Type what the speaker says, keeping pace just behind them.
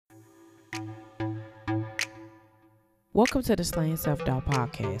Welcome to the Slaying Self-Doubt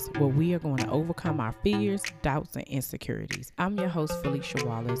podcast, where we are going to overcome our fears, doubts, and insecurities. I'm your host, Felicia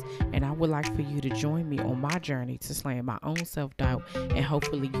Wallace, and I would like for you to join me on my journey to slaying my own self-doubt and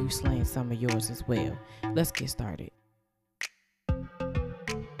hopefully you slaying some of yours as well. Let's get started.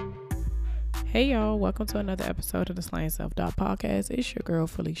 Hey y'all, welcome to another episode of the Slaying Self-Doubt podcast. It's your girl,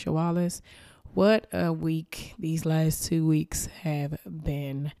 Felicia Wallace. What a week these last 2 weeks have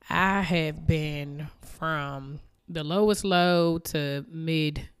been. I have been from the lowest low to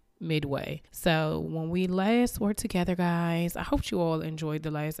midway. So when we last were together, guys, I hope you all enjoyed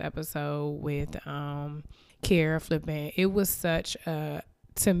the last episode with Kara Flippin. It was such a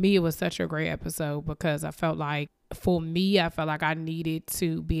great episode because I felt like I needed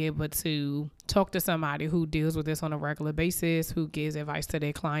to be able to talk to somebody who deals with this on a regular basis, who gives advice to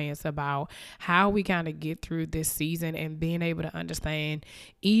their clients about how we kind of get through this season and being able to understand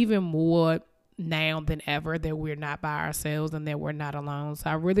even more now than ever that we're not by ourselves and that we're not alone.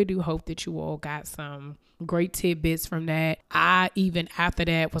 So I really do hope that you all got some great tidbits from that. I even after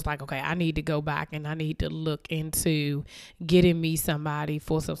that was like, okay, I need to go back and I need to look into getting me somebody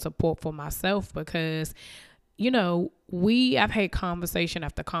for some support for myself because I've had conversation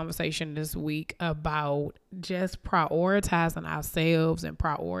after conversation this week about just prioritizing ourselves and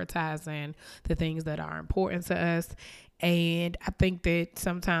prioritizing the things that are important to us. And I think that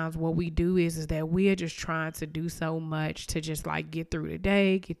sometimes what we do is that we're just trying to do so much to just like get through the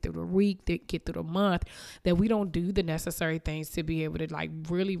day, get through the week, get through the month, that we don't do the necessary things to be able to like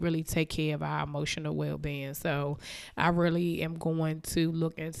really, really take care of our emotional well-being. So I really am going to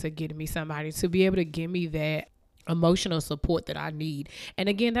look into getting me somebody to be able to give me that emotional support that I need. And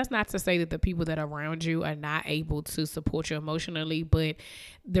again, that's not to say that the people that are around you are not able to support you emotionally, but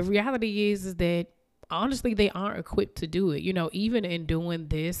the reality is that honestly, they aren't equipped to do it. Even in doing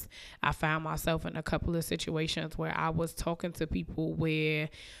this, I found myself in a couple of situations where I was talking to people where,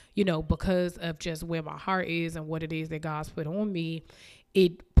 because of just where my heart is and what it is that God's put on me,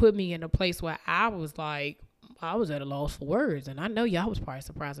 it put me in a place where I was at a loss for words. And I know y'all was probably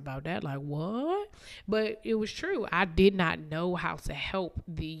surprised about that. Like, what? But it was true. I did not know how to help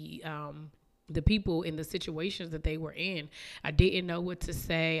the people in the situations that they were in. I didn't know what to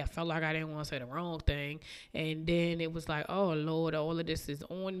say. I felt like I didn't want to say the wrong thing. And then it was like, oh Lord, all of this is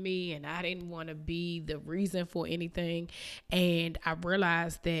on me. And I didn't want to be the reason for anything. And I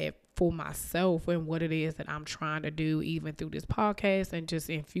realized that for myself and what it is that I'm trying to do, even through this podcast and just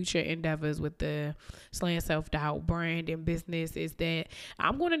in future endeavors with the Slaying Self-Doubt brand and business, is that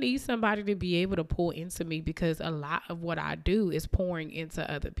I'm going to need somebody to be able to pour into me, because a lot of what I do is pouring into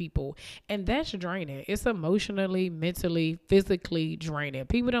other people, and that's draining. It's emotionally, mentally, physically draining.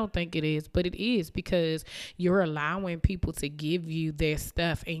 People don't think it is, but it is, because you're allowing people to give you their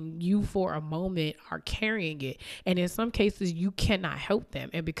stuff and you for a moment are carrying it, and in some cases you cannot help them,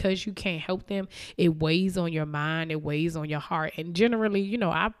 and because you can't help them, it weighs on your mind, it weighs on your heart. And generally, I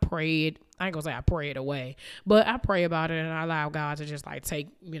ain't gonna say I pray it away, but I pray about it and I allow God to just like take,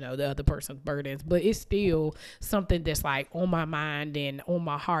 the other person's burdens. But it's still something that's like on my mind and on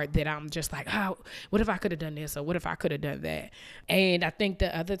my heart that I'm just like, oh, what if I could have done this, or what if I could have done that? And I think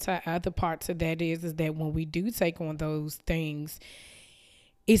the other part to that is that when we do take on those things,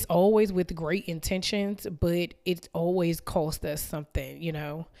 it's always with great intentions, but it always cost us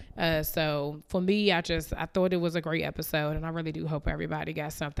something, So for me, I thought it was a great episode, and I really do hope everybody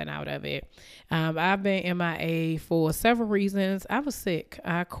got something out of it. I've been MIA for several reasons. I was sick.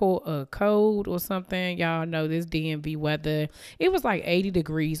 I caught a cold or something. Y'all know this DMV weather. It was like 80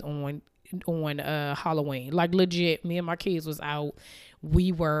 degrees on Halloween. Like legit, me and my kids was out.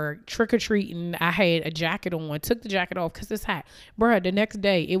 We were trick-or-treating. I had a jacket on, took the jacket off because it's hot. Bruh, the next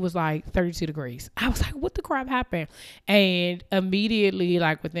day, it was like 32 degrees. I was like, what the crap happened? And immediately,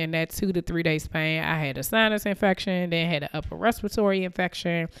 like within that 2 to 3 day span, I had a sinus infection, then had an upper respiratory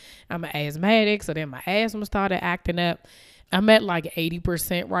infection. I'm an asthmatic, so then my asthma started acting up. I'm at like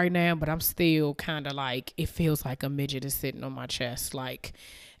 80% right now, but I'm still kind of like, it feels like a midget is sitting on my chest. Like,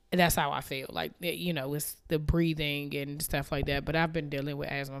 that's how I feel. Like, it's the breathing and stuff like that. But I've been dealing with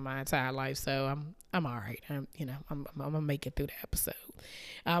asthma my entire life, so I'm all right. I'm gonna make it through the episode.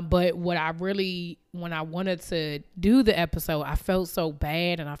 But when I wanted to do the episode, I felt so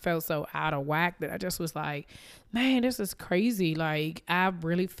bad and I felt so out of whack that I just was like, man, this is crazy. Like, I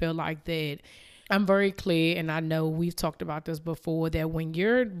really feel like that. I'm very clear, and I know we've talked about this before, that when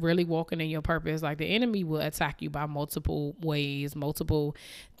you're really walking in your purpose, like the enemy will attack you by multiple ways, multiple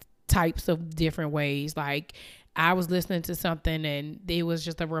types of different ways. Like, I was listening to something and it was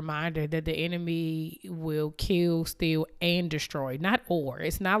just a reminder that the enemy will kill, steal, and destroy. Not or.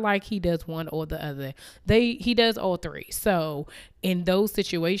 It's not like he does one or the other. He does all three. So in those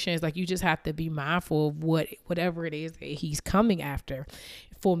situations, like, you just have to be mindful of whatever it is that he's coming after.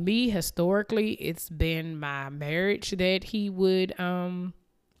 For me, historically, it's been my marriage that he would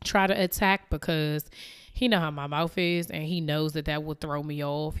try to attack, because he know how my mouth is, and he knows that will throw me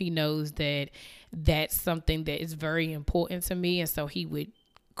off. He knows that that's something that is very important to me, and so he would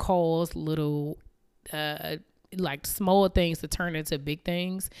cause little like small things to turn into big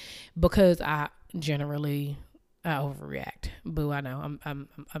things, because I overreact. Boo, I know.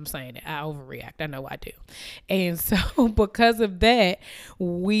 I'm saying it. I overreact. I know I do. And so because of that,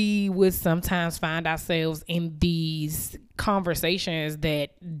 we would sometimes find ourselves in these conversations that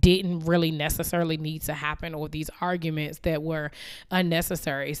didn't really necessarily need to happen, or these arguments that were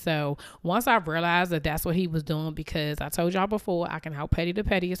unnecessary. So once I realized that that's what he was doing, because I told y'all before, I can out-petty the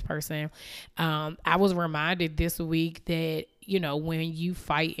pettiest person. I was reminded this week that, you know, when you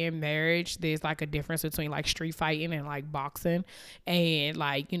fight in marriage, there's like a difference between like street fighting and like boxing. And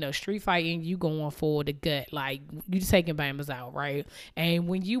like, you know, street fighting, you going for the gut, like you taking bammers out, right? And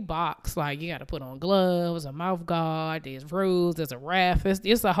when you box, like, you got to put on gloves, a mouth guard, there's rules, there's a ref,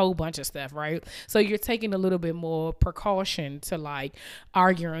 it's a whole bunch of stuff, right? So you're taking a little bit more precaution to like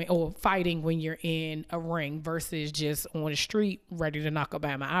arguing or fighting when you're in a ring versus just on the street ready to knock a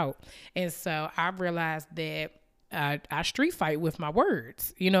bammer out. And so I realized that I street fight with my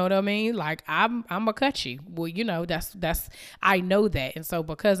words. You know what I mean? Like, I'm a cut you. Well, you know, that's I know that. And so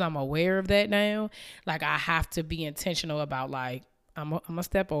because I'm aware of that now, like, I have to be intentional about, like, I'm gonna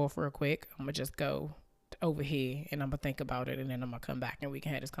step off real quick. I'm gonna just go over here and I'm gonna think about it, and then I'm gonna come back and we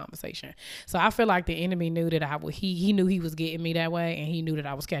can have this conversation. So I feel like the enemy knew that he knew he was getting me that way, and he knew that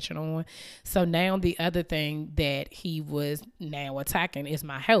I was catching on. So now the other thing that he was now attacking is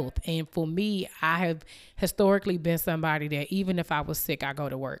my health. And for me, I have historically been somebody that even if I was sick, I go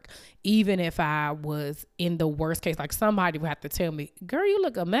to work. Even if I was in the worst case, like, somebody would have to tell me, girl, you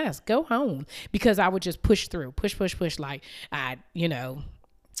look a mess, go home, because I would just push through, push. Like,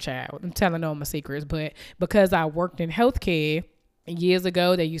 child, I'm telling all my secrets, but because I worked in healthcare years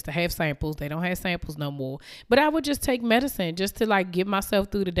ago, they used to have samples. They don't have samples no more. But I would just take medicine just to like get myself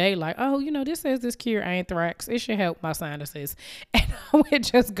through the day. Like, oh, you know, this says this cure anthrax. It should help my sinuses. And I would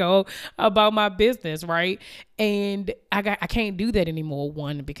just go about my business, right? And I can't do that anymore.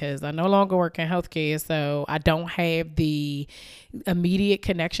 One, because I no longer work in healthcare, so I don't have the immediate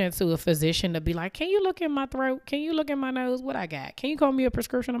connection to a physician to be like, can you look in my throat? Can you look in my nose? What I got? Can you call me a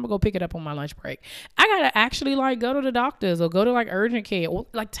prescription? I'm gonna go pick it up on my lunch break. I gotta actually like go to the doctors or go to like urgent care or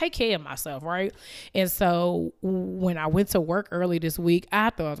like take care of myself, right? And so when I went to work early this week,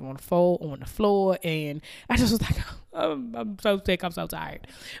 I thought I was gonna fall on the floor, and I just was like, I'm so sick, I'm so tired.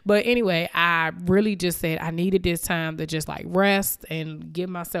 But anyway, I really just said I needed this time to just like rest and get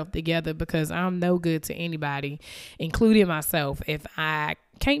myself together, because I'm no good to anybody, including myself, if I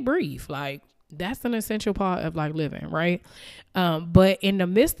can't breathe. Like, that's an essential part of like living, right? But in the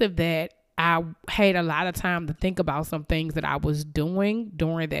midst of that, I had a lot of time to think about some things that I was doing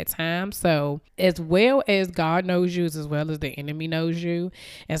during that time. So as well as God knows you, as well as the enemy knows you.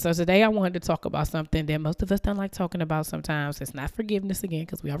 And so today I wanted to talk about something that most of us don't like talking about sometimes. It's not forgiveness again,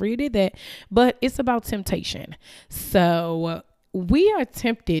 because we already did that, but it's about temptation. So we are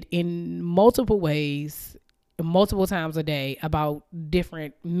tempted in multiple ways, multiple times a day, about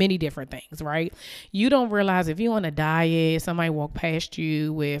many different things, right? You don't realize if you're on a diet, somebody walk past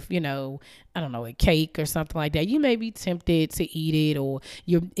you with, you know, I don't know, a cake or something like that. You may be tempted to eat it, or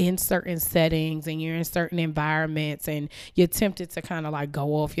you're in certain settings and you're in certain environments and you're tempted to kind of like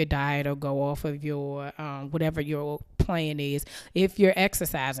go off your diet or go off of your, whatever your plan is. If you're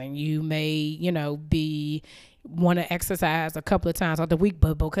exercising, you may, you know, want to exercise a couple of times out the week,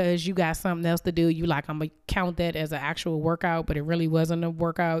 but because you got something else to do, you like, I'm gonna count that as an actual workout, but it really wasn't a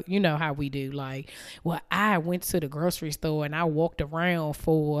workout. You know how we do. Like, well, I went to the grocery store and I walked around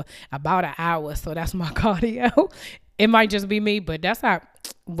for about an hour, so that's my cardio. It might just be me, but that's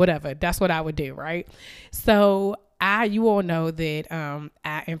what I would do, right? So you all know that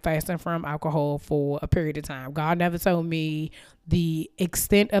I am fasting from alcohol for a period of time. God never told me the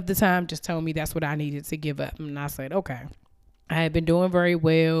extent of the time, just told me that's what I needed to give up. And I said, okay. I had been doing very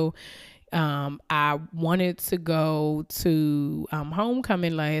well. I wanted to go to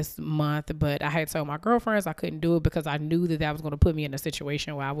homecoming last month, but I had told my girlfriends I couldn't do it because I knew that was going to put me in a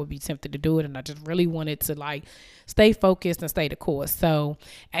situation where I would be tempted to do it. And I just really wanted to like stay focused and stay the course. So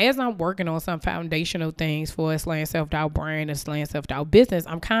as I'm working on some foundational things for a Slaying Self-Doubt brand, a Slaying Self-Doubt business,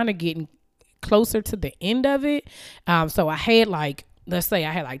 I'm kind of getting closer to the end of it. So I had like, let's say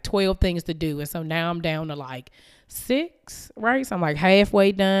I had like 12 things to do. And so now I'm down to like 6, right? So I'm like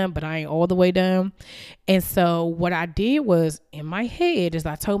halfway done, but I ain't all the way done. And so what I did was, in my head, is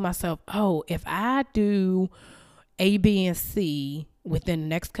I told myself, oh, if I do A, B, and C within the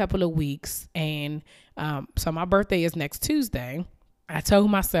next couple of weeks, and so my birthday is next Tuesday, I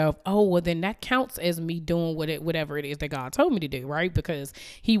told myself, oh, well, then that counts as me doing whatever it is that God told me to do, right? Because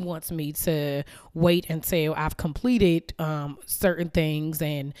he wants me to wait until I've completed certain things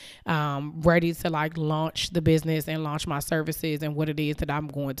and ready to like launch the business and launch my services and what it is that I'm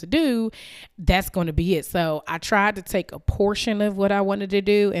going to do. That's going to be it. So I tried to take a portion of what I wanted to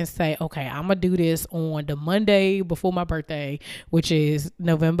do and say, okay, I'm going to do this on the Monday before my birthday, which is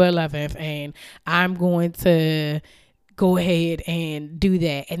November 11th. And I'm going to go ahead and do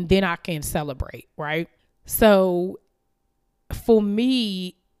that, and then I can celebrate, right? So for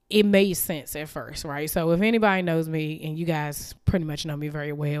me, it made sense at first, right? So if anybody knows me, and you guys pretty much know me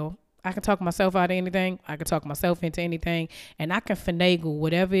very well, I can talk myself out of anything. I can talk myself into anything, and I can finagle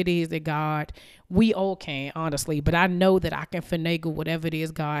whatever it is that God, we all can, honestly, but I know that I can finagle whatever it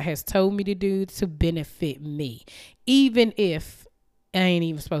is God has told me to do to benefit me, even if I ain't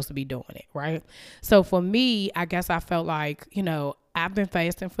even supposed to be doing it, right? So for me, I guess I felt like, I've been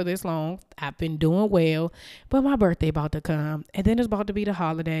fasting for this long. I've been doing well, but my birthday about to come, and then it's about to be the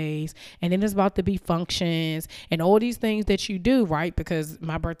holidays, and then it's about to be functions and all these things that you do, right? Because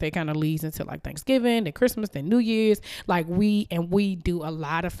my birthday kind of leads into like Thanksgiving and Christmas and New Year's. Like we do a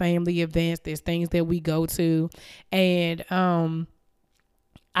lot of family events. There's things that we go to, and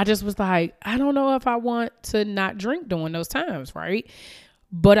I just was like, I don't know if I want to not drink during those times, right?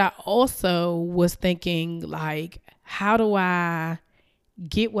 But I also was thinking, like, how do I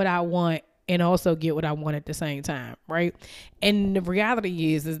get what I want and also get what I want at the same time, right? And the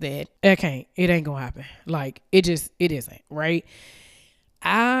reality is that it ain't gonna happen. Like, it isn't, right?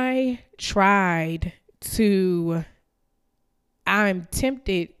 I'm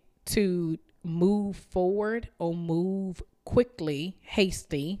tempted to move forward or move quickly,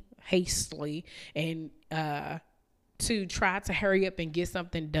 hastily, and to try to hurry up and get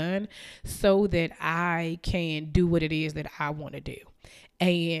something done so that I can do what it is that I want to do.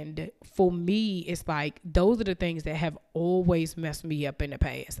 And for me, it's like, those are the things that have always messed me up in the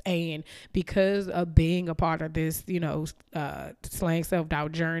past. And because of being a part of this, slaying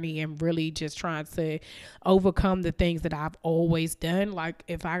self-doubt journey and really just trying to overcome the things that I've always done, like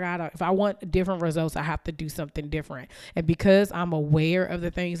if I want different results, I have to do something different. And because I'm aware of the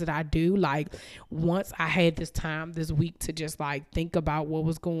things that I do, like once I had this time this week to just like think about what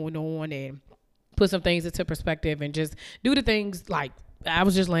was going on and put some things into perspective and just do the things, like I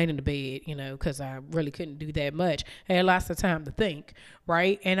was just laying in the bed, because I really couldn't do that much. I had lots of time to think,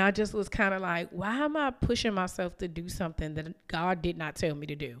 right? And I just was kind of like, why am I pushing myself to do something that God did not tell me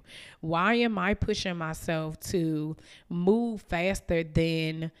to do? Why am I pushing myself to move faster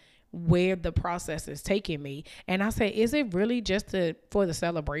than where the process is taking me? And I say, is it really just for the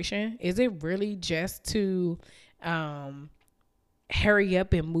celebration? Is it really just to hurry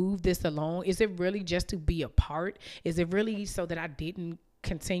up and move this along? Is it really just to be a part? Is it really so that I didn't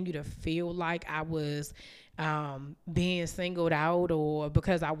continue to feel like I was being singled out, or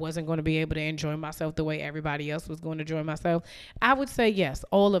because I wasn't going to be able to enjoy myself the way everybody else was going to enjoy myself? I would say yes,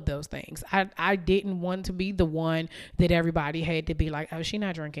 all of those things. I didn't want to be the one that everybody had to be like, oh, she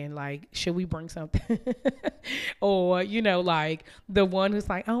not drinking, like, should we bring something? Or, like the one who's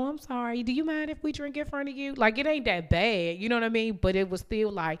like, oh, I'm sorry, do you mind if we drink in front of you? Like, it ain't that bad, you know what I mean? But it was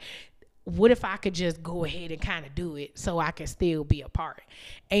still like, what if I could just go ahead and kind of do it so I can still be a part?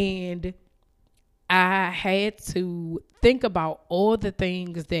 And I had to think about all the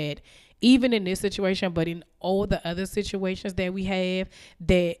things that, even in this situation, but in all the other situations that we have,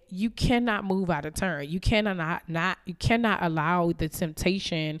 that you cannot move out of turn. You cannot allow the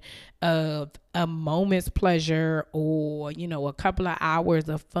temptation of a moment's pleasure, or, a couple of hours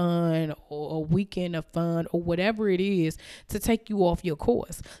of fun, or a weekend of fun, or whatever it is, to take you off your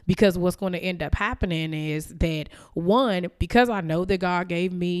course. Because what's going to end up happening is that, one, because I know that God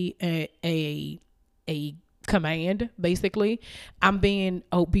gave me a command, basically, I'm being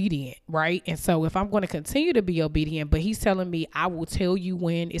obedient, right? And so if I'm going to continue to be obedient, but he's telling me, I will tell you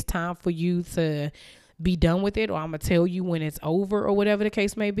when it's time for you to be done with it, or I'm gonna tell you when it's over, or whatever the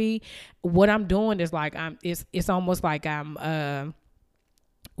case may be, what I'm doing is like, it's almost like I'm out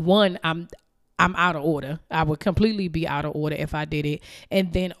of order. I would completely be out of order if I did it.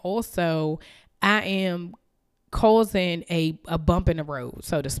 And then also, I am causing a bump in the road,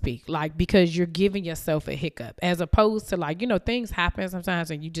 so to speak, like because you're giving yourself a hiccup, as opposed to like, things happen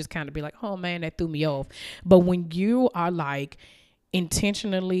sometimes and you just kind of be like, oh man, that threw me off. But when you are like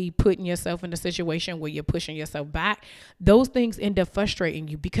intentionally putting yourself in a situation where you're pushing yourself back, those things end up frustrating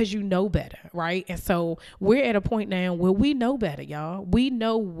you because you know better, right? And so we're at a point now where we know better, y'all. We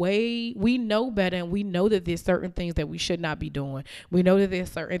know better, and we know that there's certain things that we should not be doing. We know that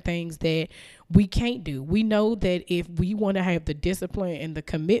there's certain things that we can't do. We know that if we want to have the discipline and the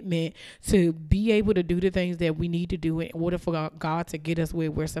commitment to be able to do the things that we need to do in order for God to get us where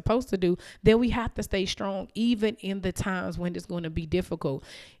we're supposed to do, then we have to stay strong, even in the times when it's going to be difficult.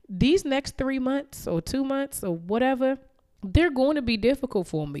 These next 3 months or 2 months or whatever, they're going to be difficult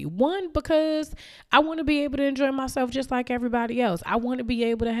for me. One, because I want to be able to enjoy myself just like everybody else. I want to be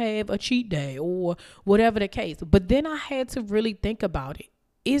able to have a cheat day or whatever the case. But then I had to really think about it.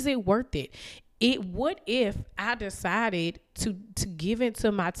 Is it worth it? What if I decided to give in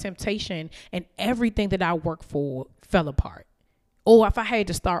to my temptation and everything that I worked for fell apart? Or if I had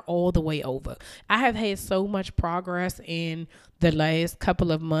to start all the way over? I have had so much progress in the last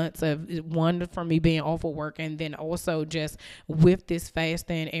couple of months, of one, from me being off of work, and then also just with this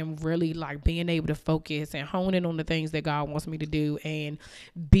fasting and really like being able to focus and hone in on the things that God wants me to do and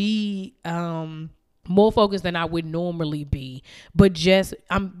be more focused than I would normally be. But just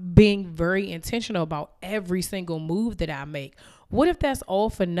I'm being very intentional about every single move that I make. What if that's all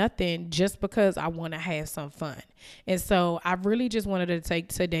for nothing just because I want to have some fun? And so I really just wanted to take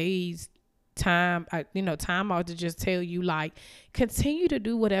today's time out to just tell you, like, continue to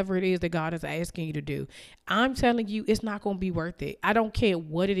do whatever it is that God is asking you to do. I'm telling you, it's not going to be worth it. I don't care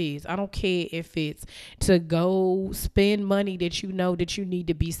what it is. I don't care if it's to go spend money that you know that you need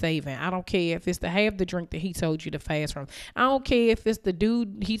to be saving. I don't care if it's to have the drink that he told you to fast from. I don't care if it's the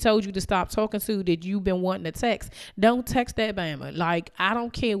dude he told you to stop talking to that you've been wanting to text. Don't text that bama. Like, I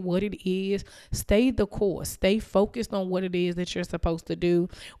don't care what it is. Stay the course. Stay focused on what it is that you're supposed to do.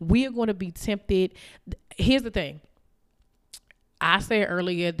 We are going to be tempted. Here's the thing. I said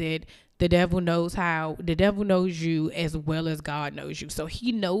earlier that the devil knows you as well as God knows you. So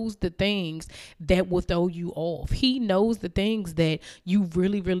he knows the things that will throw you off. He knows the things that you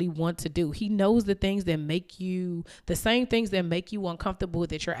really, really want to do. He knows the things that make you, the same things that make you uncomfortable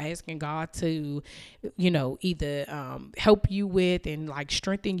that you're asking God to, either help you with and like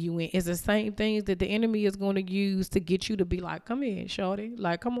strengthen you in, is the same things that the enemy is going to use to get you to be like, come here, shorty.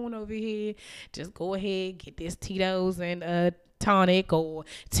 Like, come on over here. Just go ahead, get this Tito's and tonic or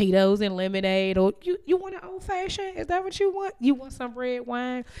Tito's and lemonade, or you want an old fashioned? Is that what you want? You want some red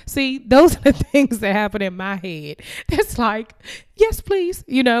wine? See, those are the things that happen in my head. It's like, yes, please,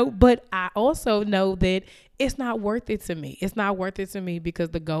 but I also know that it's not worth it to me. It's not worth it to me because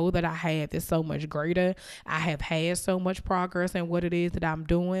the goal that I have is so much greater. I have had so much progress in what it is that I'm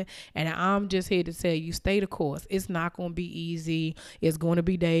doing. And I'm just here to tell you, stay the course. It's not going to be easy. It's going to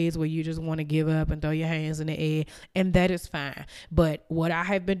be days where you just want to give up and throw your hands in the air. And that is fine. But what I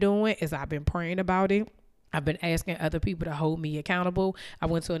have been doing is I've been praying about it. I've been asking other people to hold me accountable. I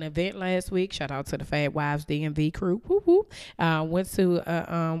went to an event last week. Shout out to the Fat Wives DMV crew. Woo woo. Went to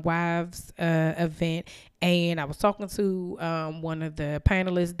a wives event, and I was talking to one of the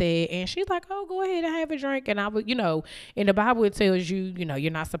panelists there, and she's like, "Oh, go ahead and have a drink." And I was, in the Bible it tells you,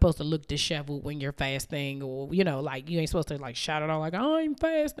 you're not supposed to look disheveled when you're fasting, or like you ain't supposed to like shout it out like, "I'm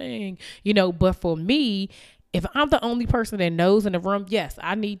fasting," But for me, if I'm the only person that knows in the room, yes,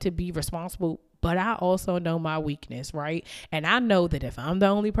 I need to be responsible. But I also know my weakness, right? And I know that if I'm the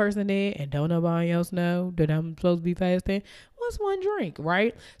only person there and don't nobody else know that I'm supposed to be fasting, what's one drink,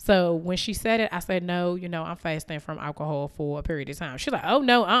 right? So when she said it, I said, no, I'm fasting from alcohol for a period of time. She's like, oh,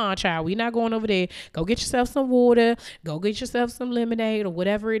 no, child, we're not going over there. Go get yourself some water. Go get yourself some lemonade or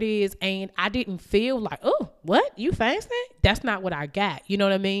whatever it is. And I didn't feel like, oh, what? You fasting? That's not what I got. You know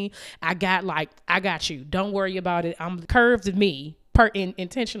what I mean? I got like, I got you. Don't worry about it. I'm curved me.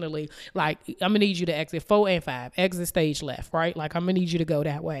 Intentionally, like, I'm gonna need you to exit 4 and 5, exit stage left, right? Like, I'm gonna need you to go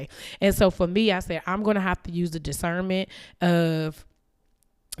that way. And so for me, I said, I'm gonna have to use the discernment of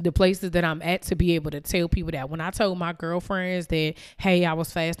the places that I'm at to be able to tell people that. When I told my girlfriends that, hey, I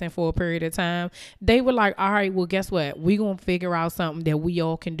was fasting for a period of time, they were like, all right, well, guess what? We're going to figure out something that we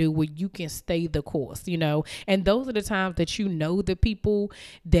all can do where you can stay the course, And those are the times that the people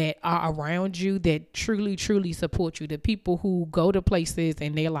that are around you that truly, truly support you, the people who go to places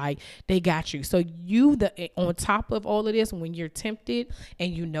and they're like, they got you. So on top of all of this, when you're tempted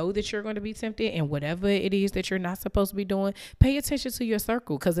and you know that you're going to be tempted and whatever it is that you're not supposed to be doing, pay attention to your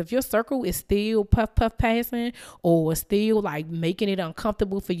circle. Because if your circle is still puff passing or still like making it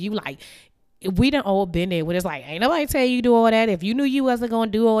uncomfortable for you, like we done all been there when it's like, ain't nobody tell you do all that. If you knew you wasn't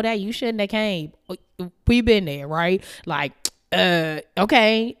gonna do all that, you shouldn't have came. We been there, right? Like,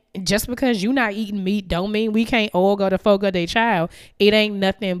 okay, just because you not eating meat don't mean we can't all go to Fogo de Chao. It ain't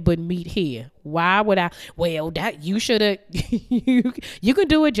nothing but meat here. Why would I? Well, that you should have. you can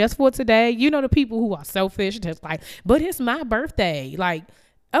do it just for today. You know, the people who are selfish, just like, but it's my birthday. Like,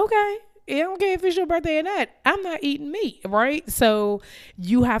 okay. I don't care if it's your birthday or not. I'm not eating meat, right? So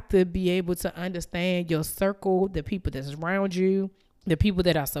you have to be able to understand your circle, the people that's around you, the people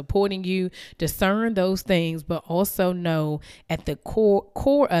that are supporting you, discern those things, but also know at the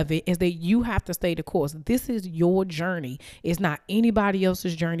core of it is that you have to stay the course. This is your journey. It's not anybody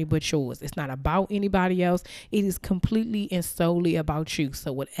else's journey but yours. It's not about anybody else. It is completely and solely about you.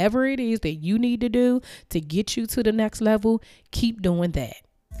 So whatever it is that you need to do to get you to the next level, keep doing that.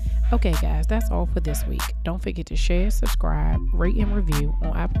 Okay, guys, that's all for this week. Don't forget to share, subscribe, rate, and review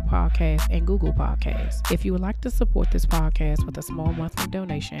on Apple Podcasts and Google Podcasts. If you would like to support this podcast with a small monthly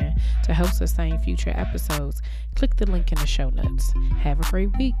donation to help sustain future episodes, click the link in the show notes. Have a great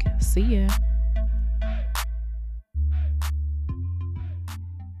week. See ya.